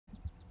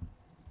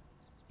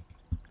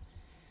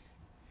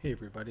Hey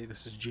everybody,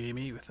 this is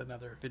Jamie with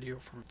another video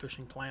from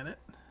Fishing Planet.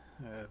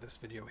 This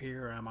video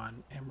here, I'm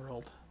on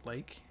Emerald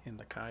Lake in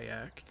the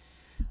kayak.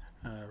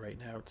 Right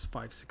now it's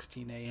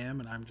 5:16 a.m.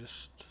 and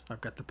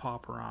I've got the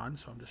popper on,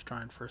 so I'm just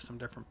trying for some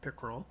different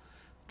pickerel.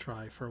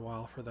 Try for a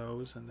while for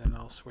those, and then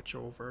I'll switch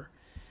over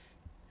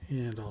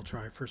and I'll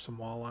try for some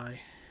walleye.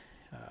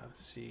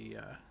 See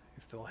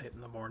if they'll hit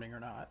in the morning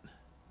or not.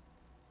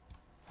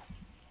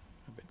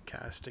 I've been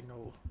casting a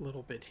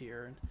little bit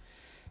here, and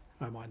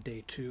I'm on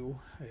day 2.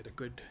 I had a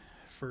good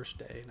first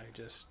day, and I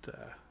just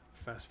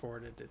fast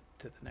forwarded it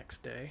to the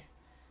next day.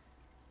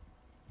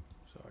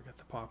 So I got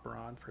the popper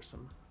on for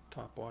some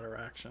top water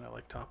action. I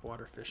like top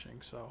water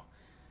fishing, so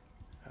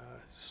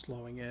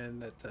slowing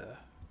in at the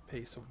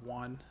pace of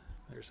 1,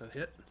 there's a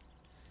hit,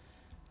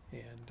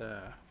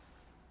 and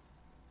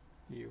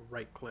you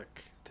right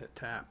click to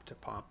tap to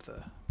pop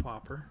the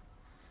popper.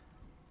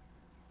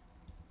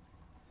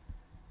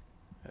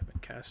 I've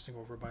been casting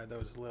over by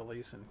those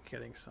lilies and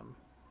getting some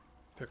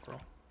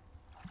pickerel.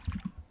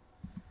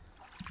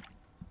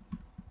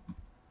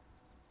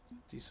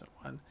 Decent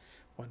one.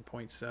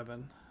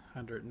 1.7,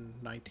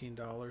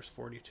 $119,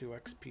 42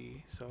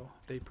 XP, so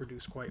they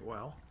produce quite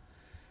well.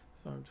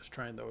 So I'm just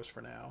trying those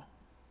for now.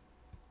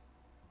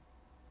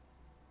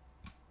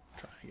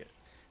 Trying it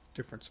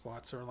different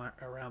spots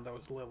around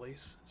those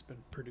lilies. It's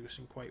been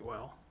producing quite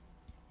well.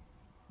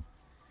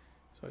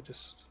 So I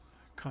just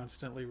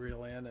constantly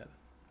reel in and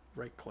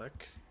right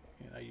click,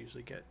 and I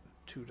usually get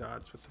 2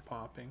 dots with the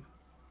popping.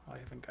 I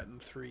haven't gotten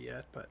 3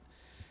 yet, but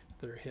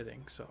they're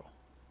hitting, so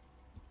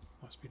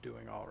must be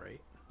doing all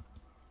right.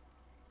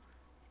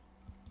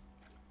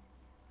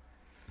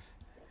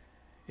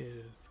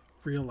 In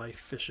real life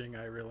fishing,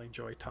 I really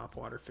enjoy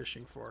topwater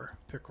fishing for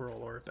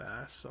pickerel or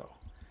bass, so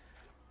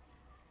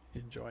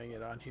enjoying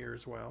it on here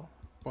as well.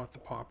 Bought the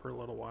popper a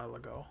little while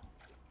ago,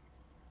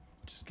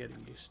 just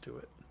getting used to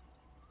it.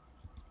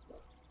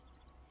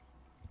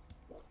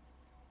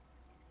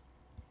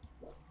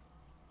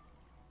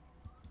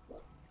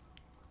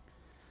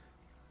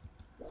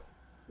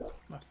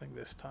 Nothing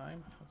this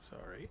time. That's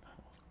all right.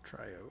 I'll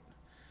try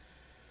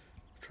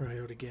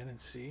out again and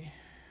see.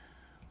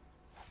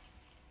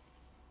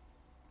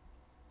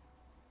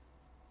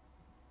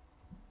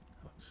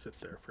 Let's sit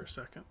there for a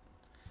second.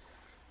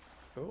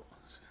 Oh,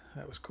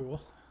 that was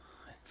cool.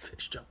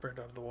 Fish jumped right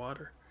out of the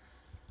water.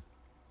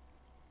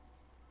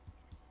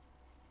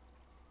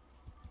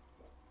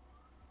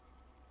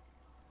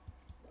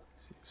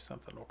 See if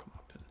something will come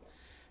up and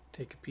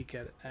take a peek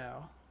at it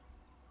now.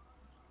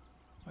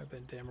 I've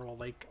been to Emerald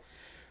Lake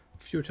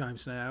a few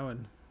times now,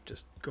 and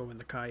just go in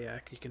the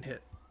kayak. You can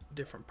hit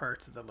different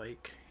parts of the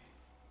lake.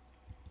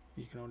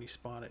 You can only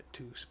spawn at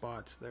 2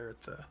 spots there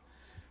at the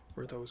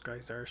where those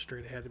guys are,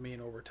 straight ahead of me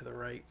and over to the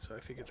right. So I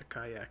figured the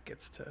kayak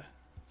gets to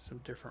some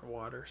different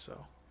water,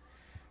 so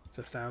it's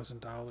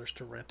 $1,000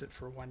 to rent it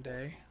for 1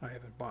 day. I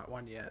haven't bought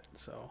one yet,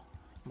 so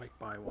might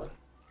buy one.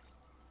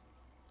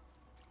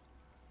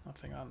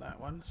 Nothing on that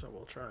one, so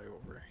we'll try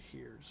over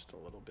here just a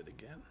little bit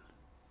again.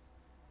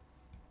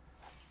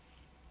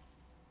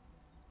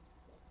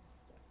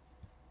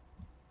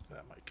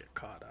 That might get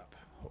caught up.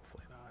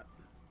 Hopefully not.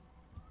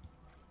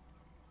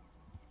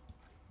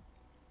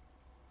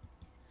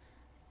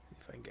 See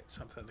if I can get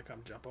something to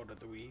come jump out of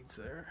the weeds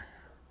there.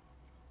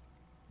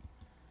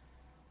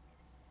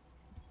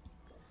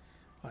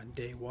 On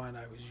day 1,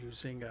 I was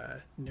using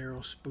a narrow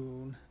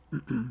spoon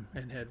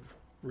and had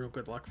real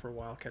good luck for a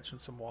while catching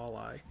some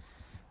walleye.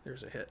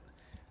 There's a hit.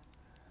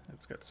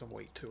 It's got some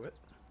weight to it.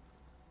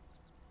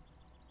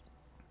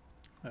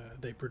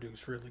 They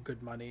produce really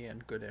good money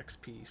and good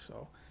XP,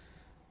 so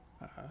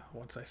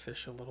once I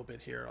fish a little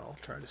bit here, I'll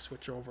try to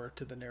switch over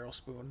to the narrow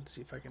spoon and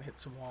see if I can hit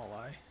some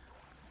walleye.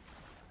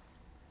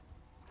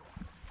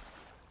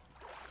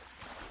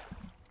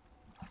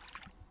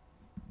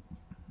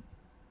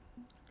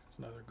 It's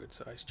another good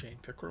sized chain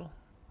pickerel.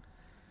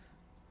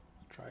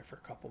 Try for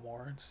a couple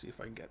more and see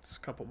if I can get a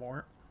couple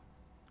more.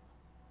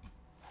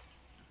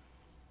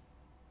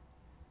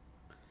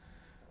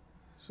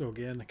 So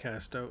again, I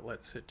cast out, let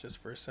it sit just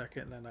for a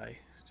second, and then I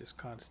just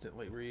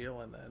constantly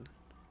reel and then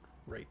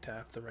right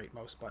tap the right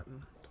mouse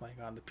button,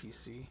 playing on the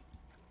PC.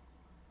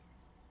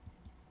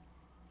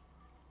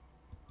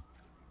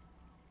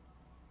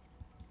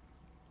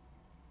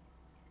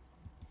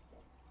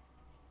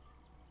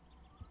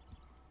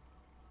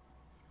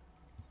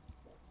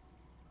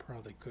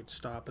 Probably could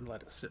stop and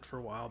let it sit for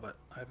a while, but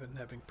I've been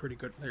having pretty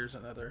good. There's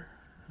another.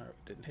 Oh,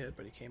 didn't hit,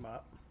 but he came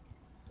up.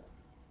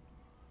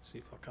 See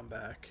if I'll come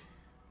back.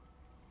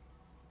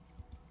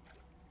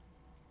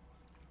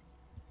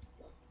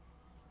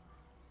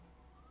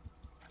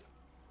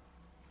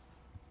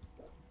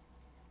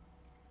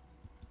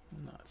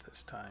 Not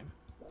this time.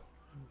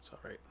 It's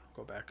alright.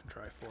 Go back and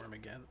try for him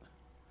again.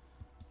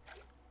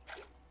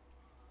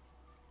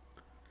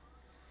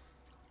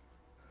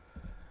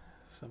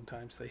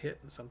 Sometimes they hit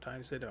and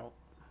sometimes they don't.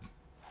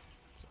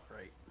 It's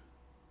alright.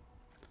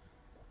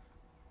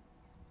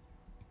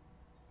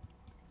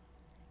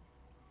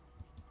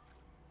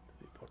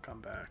 See if he'll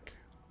come back.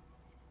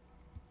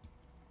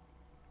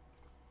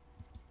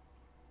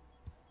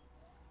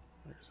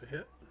 There's a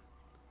hit.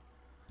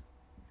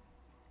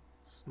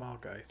 Small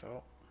guy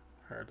though,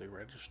 hardly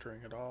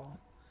registering at all.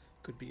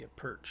 Could be a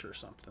perch or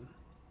something.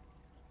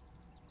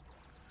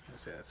 I'd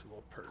say that's a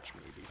little perch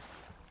maybe.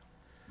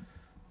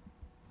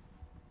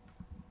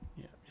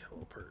 Yeah,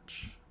 yellow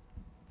perch.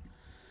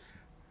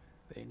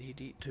 They need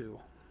to eat too.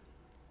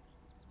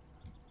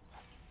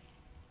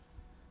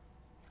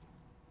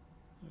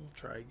 We'll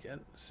try again,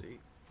 see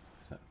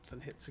if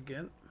something hits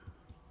again.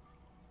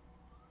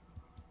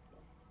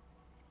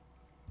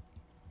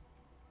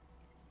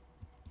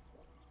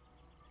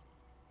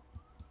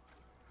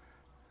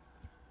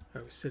 I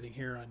was sitting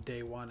here on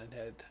day one and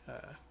had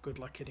good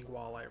luck hitting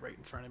walleye right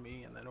in front of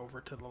me and then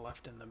over to the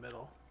left in the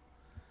middle.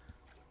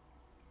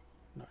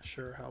 Not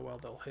sure how well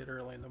they'll hit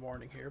early in the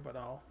morning here, but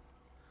I'll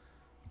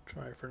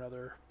try for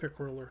another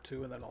pickerel or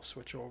two and then I'll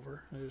switch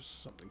over. There's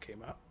something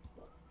came up.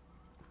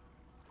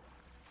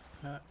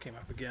 Came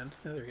up again.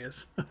 There he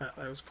is. That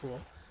was cool.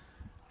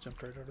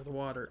 Jumped right out of the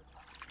water.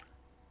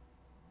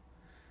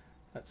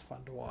 That's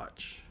fun to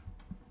watch.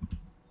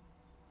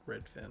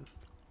 Redfin.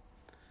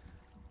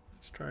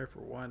 Let's try for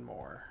one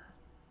more.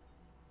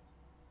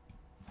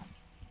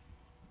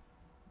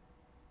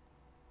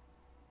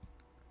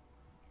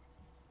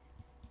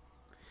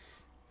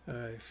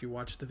 If you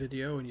watch the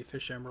video and you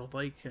fish Emerald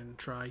Lake and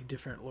try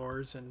different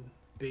lures and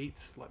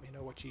baits, let me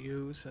know what you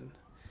use, and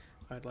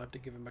I'd love to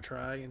give them a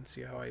try and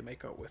see how I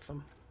make out with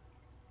them.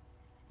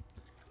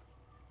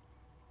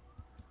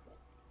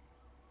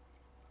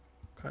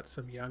 Caught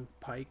some young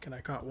pike, and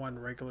I caught one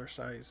regular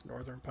size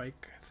northern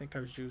pike. I think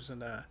I was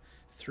using a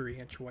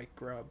 3-inch white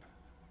grub,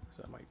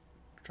 so I might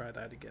try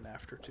that again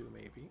after too,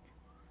 maybe.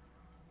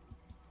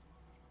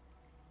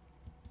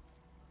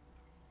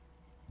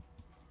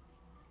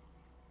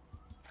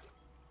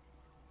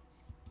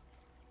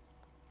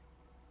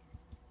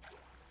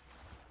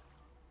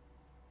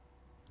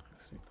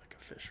 Seems like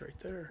a fish right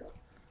there.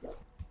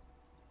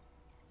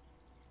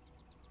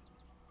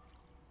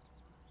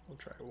 We'll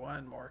try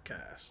one more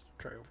cast.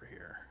 Try over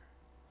here.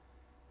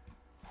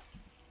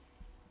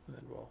 And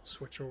then we'll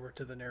switch over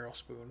to the narrow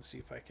spoon, see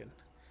if I can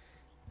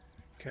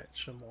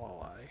catch some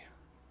walleye.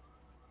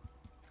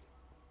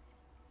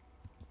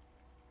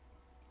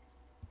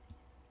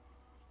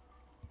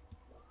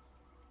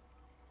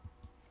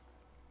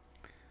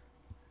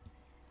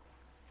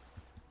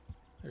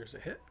 There's a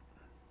hit.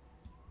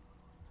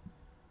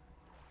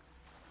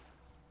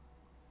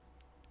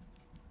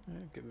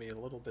 Give me a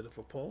little bit of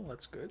a pull,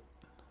 that's good.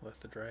 Let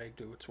the drag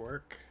do its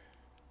work.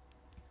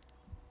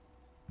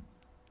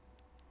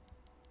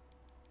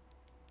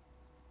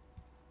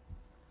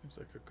 Seems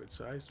like a good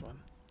sized one.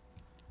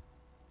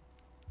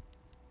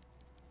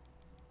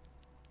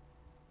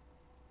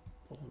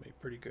 Pulling me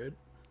pretty good.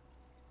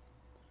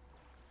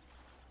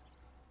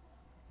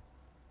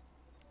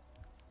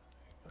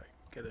 If I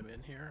can get him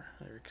in here,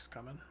 there he's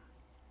coming.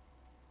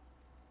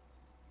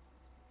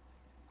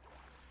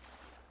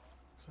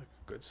 Looks like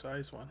a good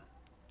sized one.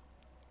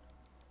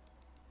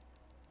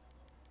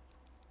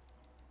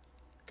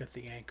 Got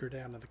the anchor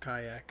down in the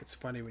kayak. It's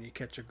funny when you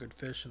catch a good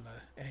fish and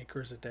the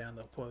anchors it down,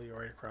 they'll pull you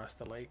right across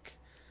the lake.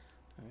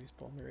 And he's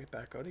pulling me right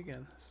back out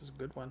again. This is a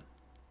good one.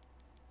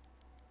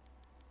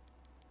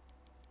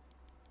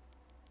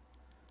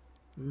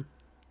 This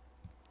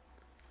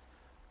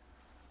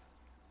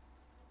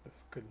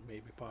could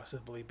maybe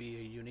possibly be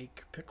a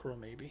unique pickerel,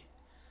 maybe.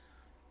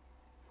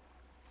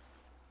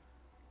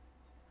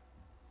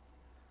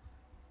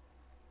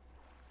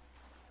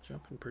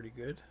 Jumping pretty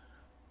good.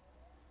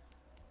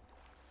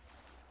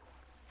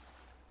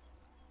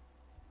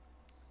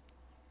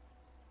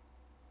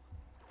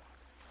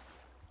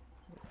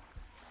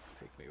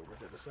 Take me over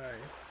to the side.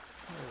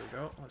 There we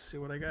go. Let's see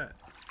what I got.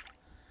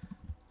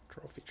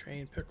 Trophy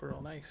train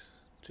pickerel, nice.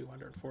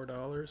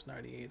 $204,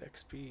 98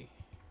 XP.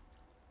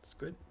 That's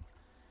good.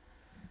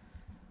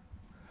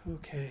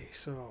 Okay,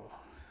 so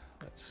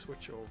let's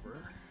switch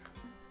over.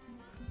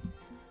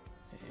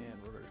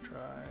 And we're going to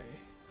try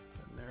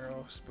the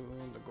narrow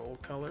spoon, the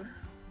gold color.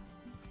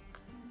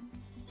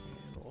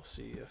 And we'll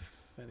see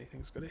if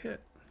anything's going to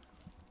hit.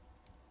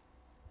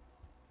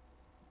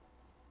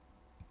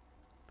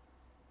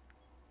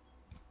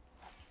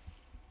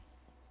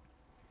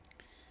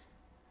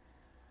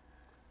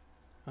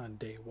 On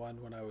day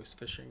one when I was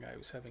fishing, I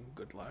was having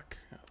good luck.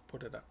 I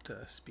put it up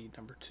to speed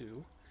number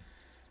 2,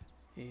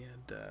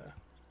 and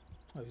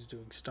I was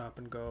doing stop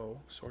and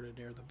go sort of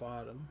near the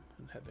bottom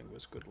and having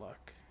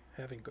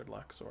good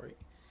luck, sorry.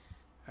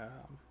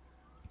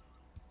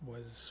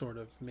 Was sort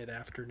of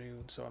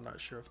mid-afternoon, so I'm not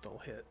sure if they'll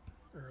hit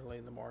early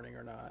in the morning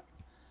or not.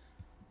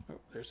 Oh,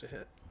 there's a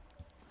hit.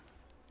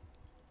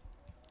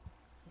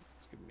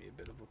 It's giving me a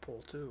bit of a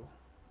pull too.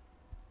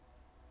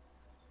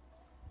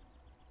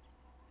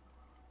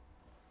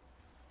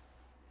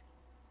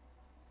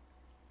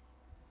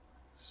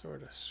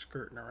 Sort of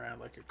skirting around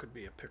like it could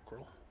be a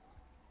pickerel.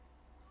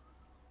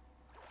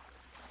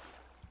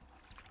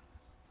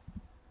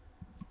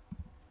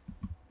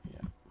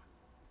 Yeah.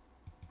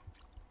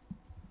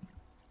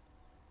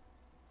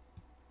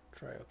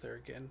 Try out there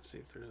again, see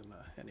if there's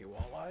any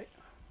walleye.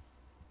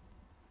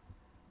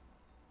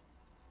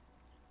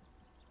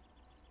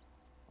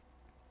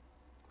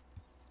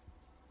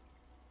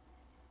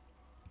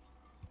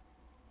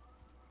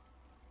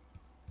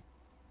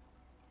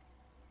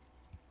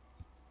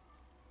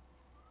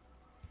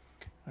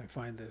 I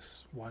find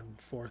this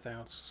 1/4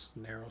 ounce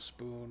narrow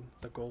spoon,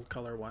 the gold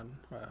color one,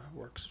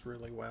 works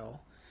really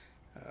well.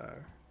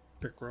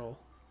 Pickerel,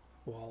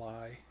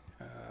 walleye,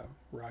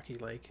 Rocky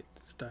Lake,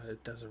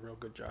 it does a real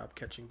good job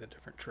catching the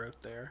different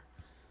trout there.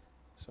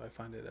 So I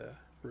find it a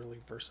really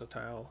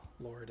versatile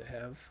lure to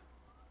have.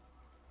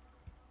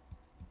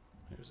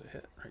 There's a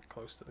hit right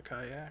close to the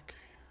kayak.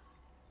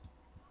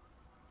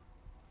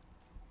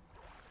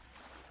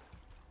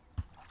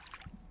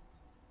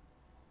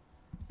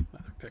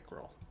 Another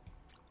pickerel.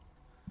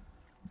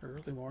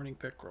 Early morning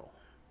pickerel.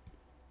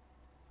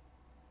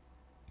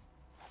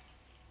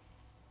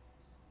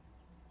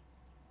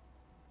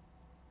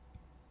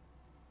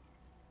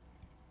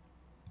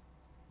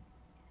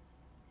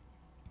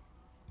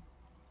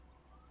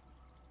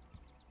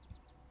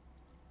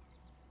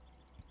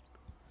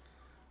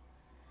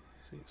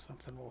 See if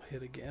something will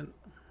hit again.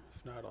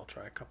 If not, I'll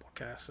try a couple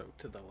casts out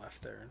to the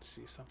left there and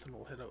see if something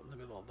will hit out in the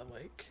middle of the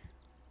lake.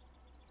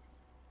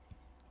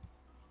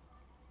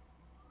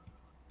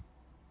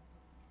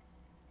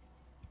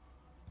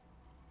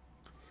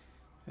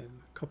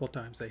 And a couple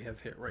times they have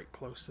hit right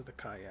close to the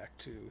kayak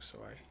too,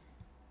 so I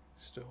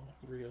still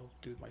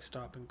do my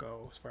stop and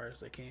go as far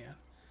as I can.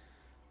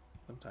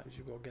 Sometimes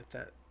you will get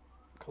that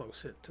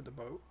close hit to the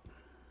boat.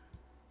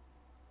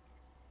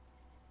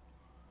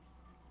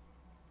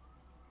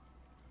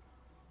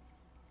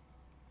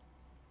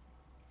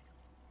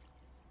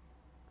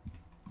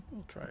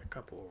 We'll try a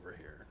couple over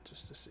here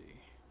just to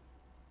see.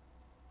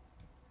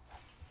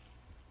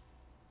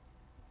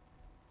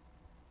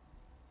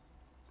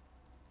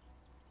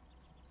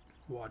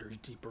 Water's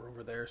deeper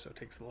over there, so it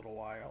takes a little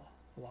while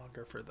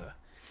longer for the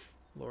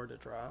lure to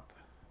drop.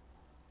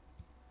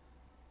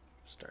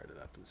 Start it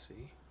up and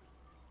see.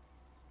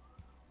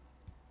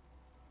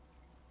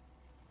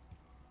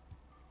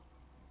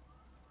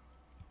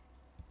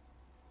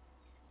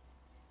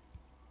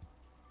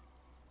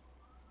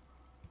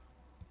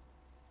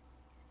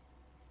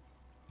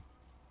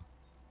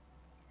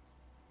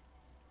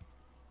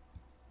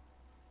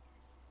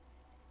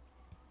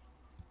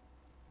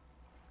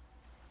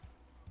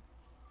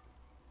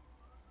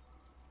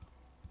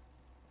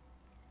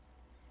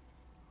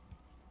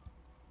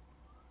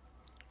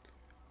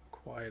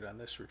 Quiet on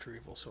this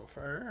retrieval so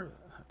far,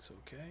 but that's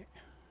okay.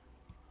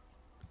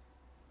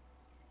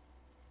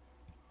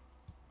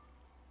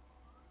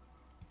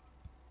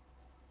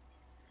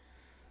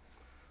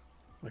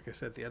 Like I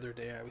said the other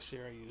day I was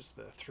here, I used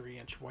the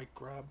 3-inch white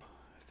grub,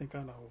 I think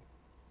on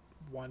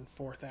a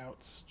 1/4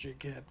 ounce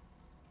jig head,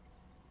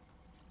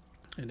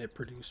 and it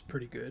produced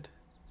pretty good.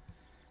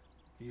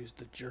 I used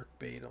the jerk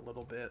bait a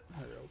little bit,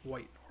 a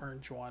white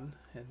orange one,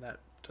 and that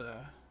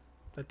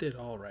did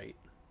all right.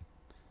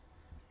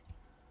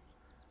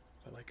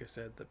 But like I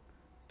said,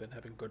 been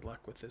having good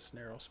luck with this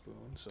narrow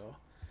spoon, so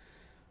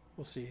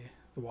we'll see.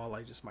 The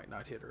walleye just might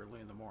not hit early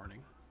in the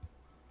morning.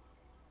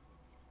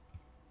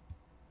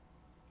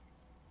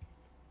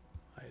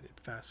 I had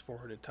fast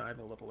forwarded time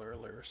a little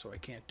earlier, so I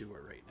can't do it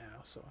right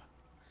now. So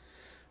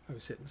I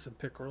was hitting some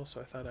pickerel,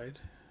 so I thought I'd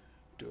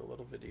do a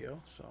little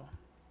video. So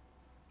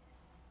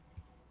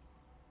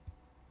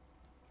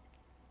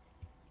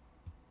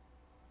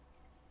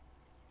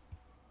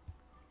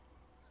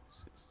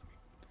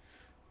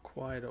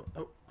quiet out.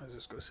 Oh, I was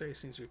just going to say, it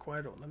seems to be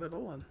quiet out in the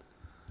middle, and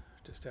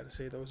just had to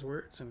say those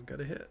words and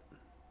got a hit.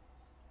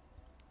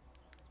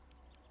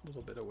 A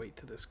little bit of weight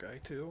to this guy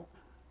too.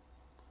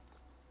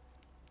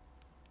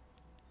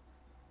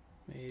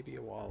 Maybe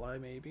a walleye,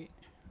 maybe.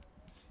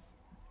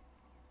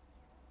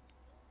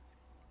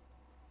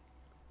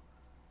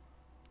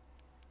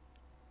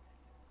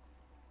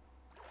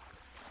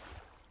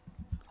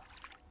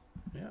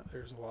 Yeah,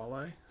 there's a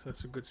walleye. So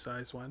that's a good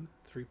size one.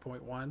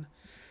 3.1.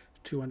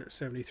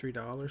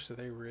 $273, so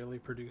they really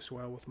produce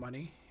well with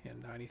money,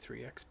 and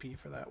 93 XP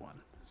for that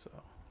one. So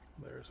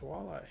there's a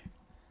walleye.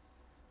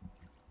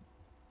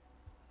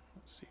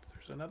 Let's see if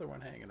there's another one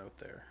hanging out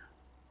there.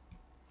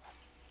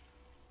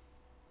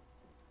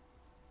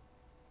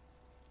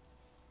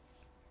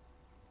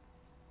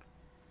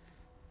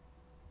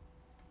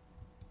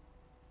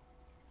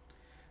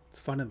 It's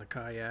fun in the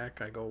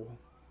kayak. I go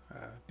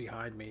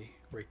behind me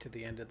right to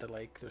the end of the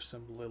lake. There's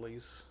some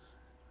lilies.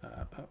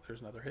 Oh,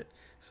 there's another hit.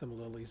 Some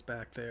lilies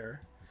back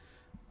there.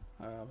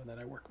 And then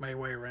I work my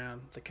way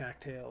around the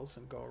cattails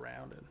and go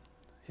around and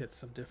hit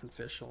some different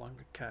fish along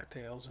the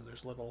cattails. And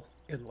there's little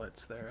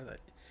inlets there that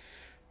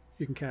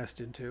you can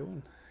cast into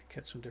and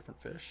catch some different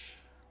fish.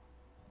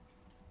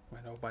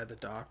 I know by the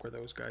dock where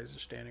those guys are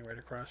standing right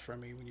across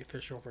from me, when you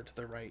fish over to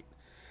the right,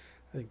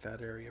 I think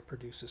that area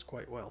produces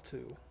quite well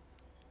too.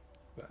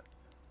 But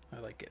I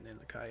like getting in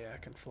the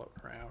kayak and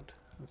floating around.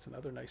 That's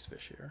another nice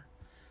fish here.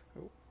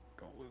 Oh,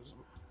 don't lose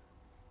them.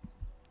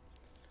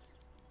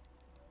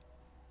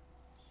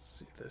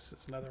 See, this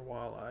is another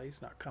walleye.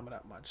 He's not coming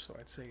up much, so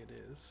I'd say it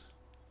is.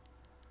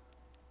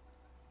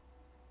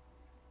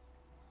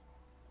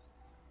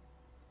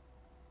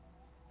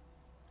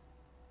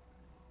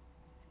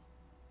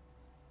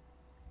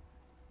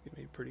 Give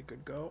me a pretty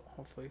good go.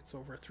 Hopefully it's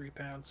over 3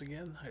 pounds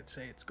again. I'd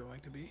say it's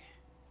going to be.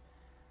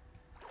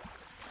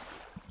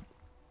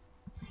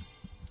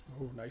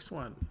 Oh, nice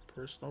one.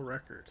 Personal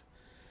record.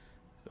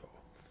 So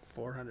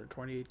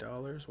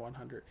 $428,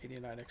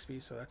 189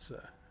 XP. So that's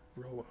a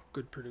real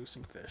good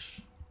producing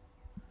fish.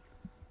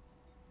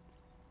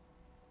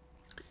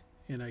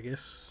 And I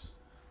guess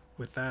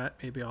with that,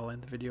 maybe I'll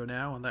end the video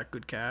now on that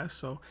good cast.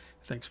 So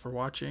thanks for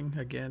watching.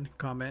 Again,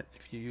 comment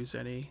if you use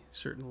any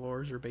certain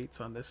lures or baits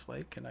on this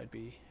lake, and I'd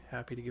be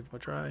happy to give them a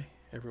try.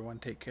 Everyone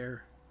take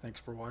care. Thanks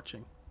for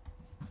watching.